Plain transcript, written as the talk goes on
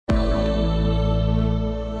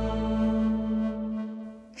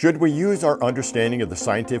Should we use our understanding of the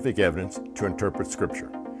scientific evidence to interpret Scripture?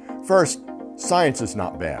 First, science is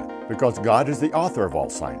not bad because God is the author of all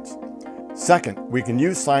science. Second, we can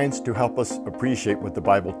use science to help us appreciate what the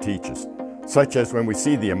Bible teaches, such as when we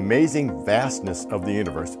see the amazing vastness of the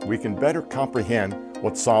universe, we can better comprehend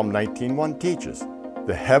what Psalm 19:1 teaches.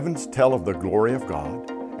 The heavens tell of the glory of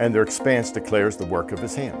God, and their expanse declares the work of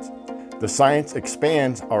His hands. The science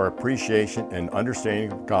expands our appreciation and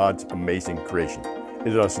understanding of God's amazing creation.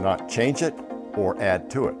 It does not change it or add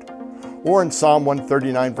to it. Or in Psalm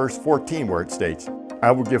 139, verse 14, where it states, "I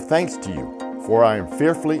will give thanks to you, for I am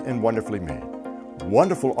fearfully and wonderfully made.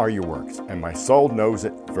 Wonderful are your works, and my soul knows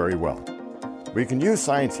it very well." We can use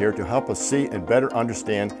science here to help us see and better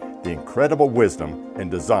understand the incredible wisdom and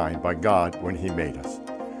design by God when He made us.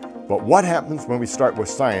 But what happens when we start with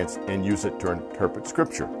science and use it to interpret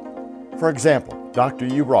Scripture? For example, Dr.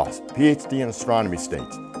 Hugh Ross, PhD in astronomy,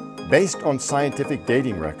 states, "Based on scientific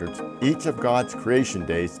dating records, each of God's creation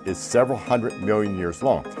days is several hundred million years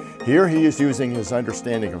long." Here he is using his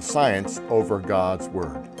understanding of science over God's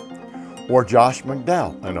Word. Or Josh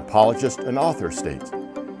McDowell, an apologist and author, states,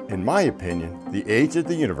 "In my opinion, the age of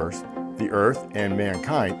the universe, the earth, and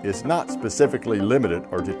mankind is not specifically limited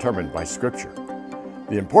or determined by Scripture.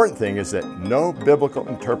 The important thing is that no biblical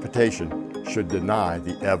interpretation should deny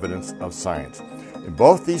the evidence of science." In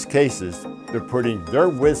both these cases, they're putting their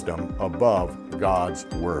wisdom above God's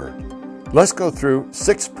Word. Let's go through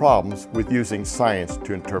 6 problems with using science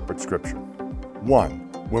to interpret Scripture. 1.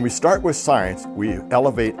 When we start with science, we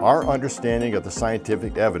elevate our understanding of the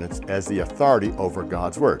scientific evidence as the authority over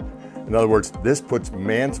God's Word. In other words, this puts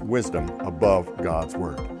man's wisdom above God's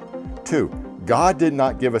Word. 2. God did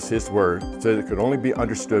not give us His Word so that it could only be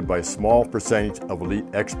understood by a small percentage of elite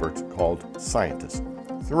experts called scientists.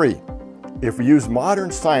 3. If we use modern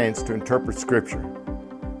science to interpret Scripture,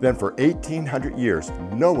 then for 1800 years,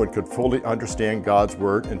 no one could fully understand God's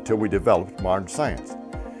Word until we developed modern science.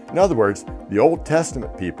 In other words, the Old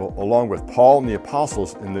Testament people, along with Paul and the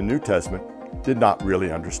apostles in the New Testament, did not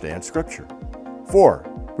really understand Scripture. 4.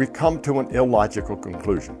 We come to an illogical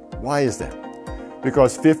conclusion. Why is that?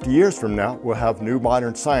 Because 50 years from now, we'll have new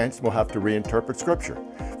modern science, we'll have to reinterpret Scripture.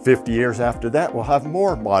 50 years after that, we'll have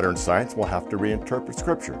more modern science, we'll have to reinterpret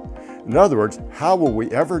Scripture. In other words, how will we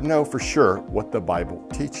ever know for sure what the Bible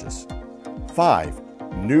teaches? 5.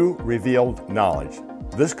 New revealed knowledge.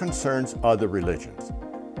 This concerns other religions.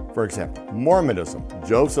 For example, Mormonism,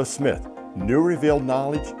 Joseph Smith, new revealed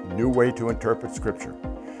knowledge, new way to interpret Scripture.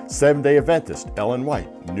 Seventh-day Adventist, Ellen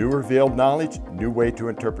White, new revealed knowledge, new way to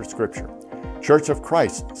interpret Scripture. Church of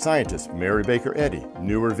Christ scientist Mary Baker Eddy,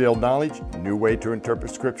 new revealed knowledge, new way to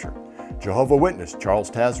interpret Scripture. Jehovah's Witness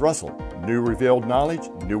Charles Taze Russell, new revealed knowledge,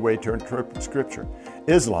 new way to interpret Scripture.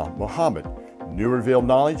 Islam, Muhammad, new revealed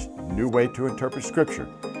knowledge, new way to interpret Scripture.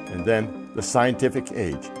 And then the scientific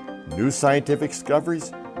age, new scientific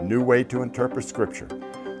discoveries, new way to interpret Scripture.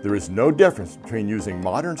 There is no difference between using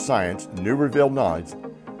modern science, new revealed knowledge,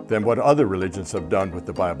 than what other religions have done with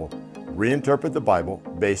the Bible. Reinterpret the Bible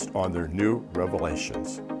based on their new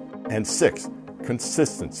revelations. And 6,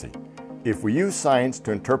 consistency. If we use science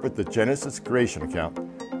to interpret the Genesis creation account,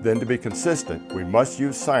 then to be consistent, we must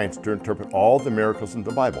use science to interpret all the miracles in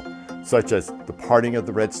the Bible, such as the parting of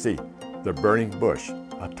the Red Sea, the burning bush,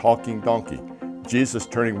 a talking donkey, Jesus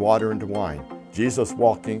turning water into wine, Jesus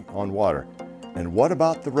walking on water. And what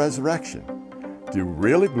about the resurrection? Do you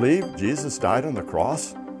really believe Jesus died on the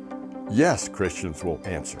cross? Yes, Christians will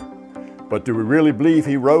answer. But do we really believe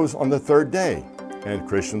He rose on the 3rd day? And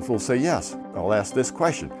Christians will say yes. I'll ask this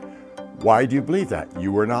question. Why do you believe that?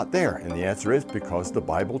 You were not there. And the answer is because the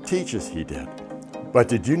Bible teaches He did. But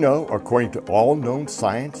did you know, according to all known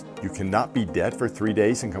science, you cannot be dead for 3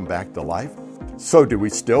 days and come back to life? So do we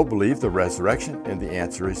still believe the resurrection? And the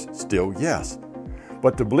answer is still yes.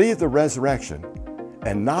 But to believe the resurrection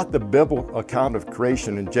and not the biblical account of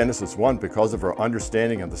creation in Genesis 1 because of our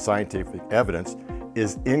understanding of the scientific evidence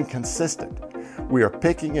is inconsistent. We are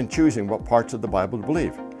picking and choosing what parts of the Bible to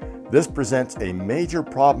believe. This presents a major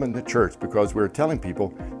problem in the church because we're telling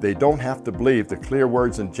people they don't have to believe the clear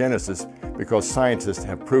words in Genesis because scientists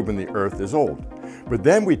have proven the earth is old. But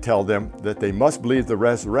then we tell them that they must believe the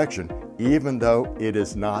resurrection even though it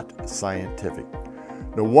is not scientific.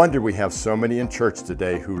 No wonder we have so many in church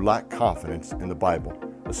today who lack confidence in the Bible,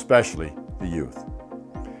 especially the youth.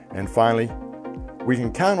 And finally, we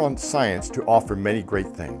can count on science to offer many great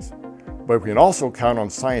things, but we can also count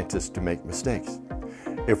on scientists to make mistakes.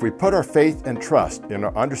 If we put our faith and trust in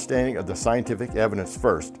our understanding of the scientific evidence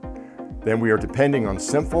first, then we are depending on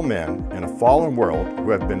sinful men in a fallen world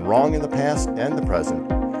who have been wrong in the past and the present,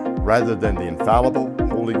 rather than the infallible,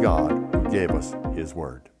 holy God who gave us His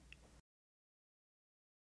Word.